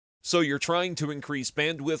So you're trying to increase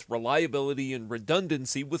bandwidth, reliability, and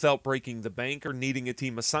redundancy without breaking the bank or needing a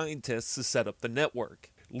team of scientists to set up the network.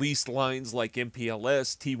 Leased lines like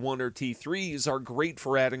MPLS, T1, or T3s are great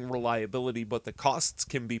for adding reliability, but the costs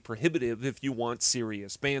can be prohibitive if you want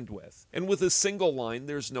serious bandwidth. And with a single line,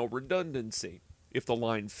 there's no redundancy. If the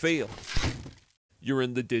line fails, you're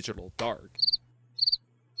in the digital dark.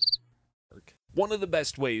 One of the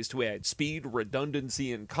best ways to add speed,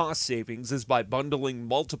 redundancy, and cost savings is by bundling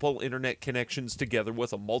multiple internet connections together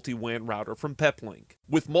with a multi-WAN router from Peplink.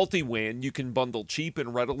 With multi-WAN, you can bundle cheap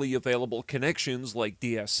and readily available connections like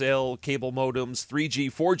DSL, cable modems, 3G,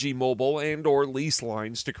 4G mobile, and/or lease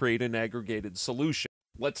lines to create an aggregated solution.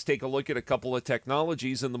 Let's take a look at a couple of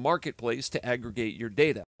technologies in the marketplace to aggregate your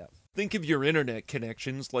data. Think of your internet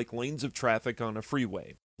connections like lanes of traffic on a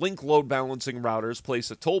freeway. Link load balancing routers place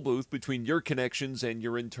a toll booth between your connections and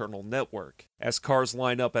your internal network. As cars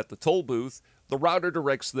line up at the toll booth, the router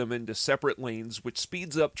directs them into separate lanes, which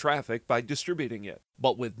speeds up traffic by distributing it.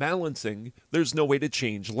 But with balancing, there's no way to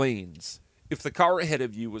change lanes. If the car ahead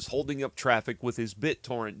of you is holding up traffic with his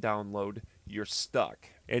BitTorrent download, you're stuck.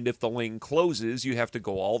 And if the lane closes, you have to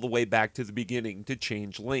go all the way back to the beginning to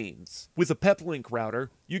change lanes. With a Peplink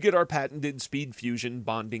router, you get our patented SpeedFusion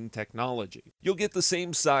bonding technology. You'll get the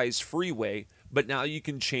same size freeway, but now you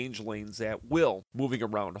can change lanes at will, moving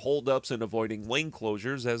around holdups and avoiding lane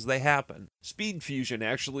closures as they happen. SpeedFusion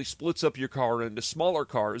actually splits up your car into smaller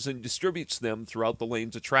cars and distributes them throughout the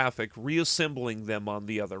lanes of traffic, reassembling them on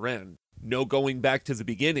the other end. No going back to the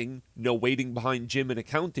beginning, no waiting behind Jim in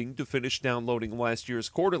accounting to finish downloading last year's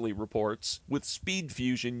quarterly reports. With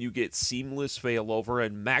SpeedFusion, you get seamless failover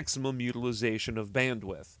and maximum utilization of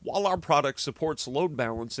bandwidth. While our product supports load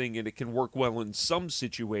balancing and it can work well in some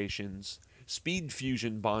situations,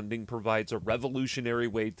 SpeedFusion bonding provides a revolutionary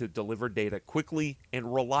way to deliver data quickly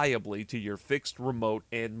and reliably to your fixed, remote,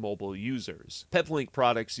 and mobile users. Peplink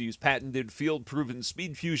products use patented, field-proven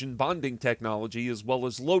SpeedFusion bonding technology as well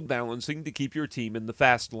as load balancing to keep your team in the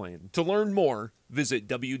fast lane. To learn more, visit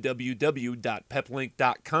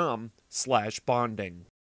www.peplink.com/bonding.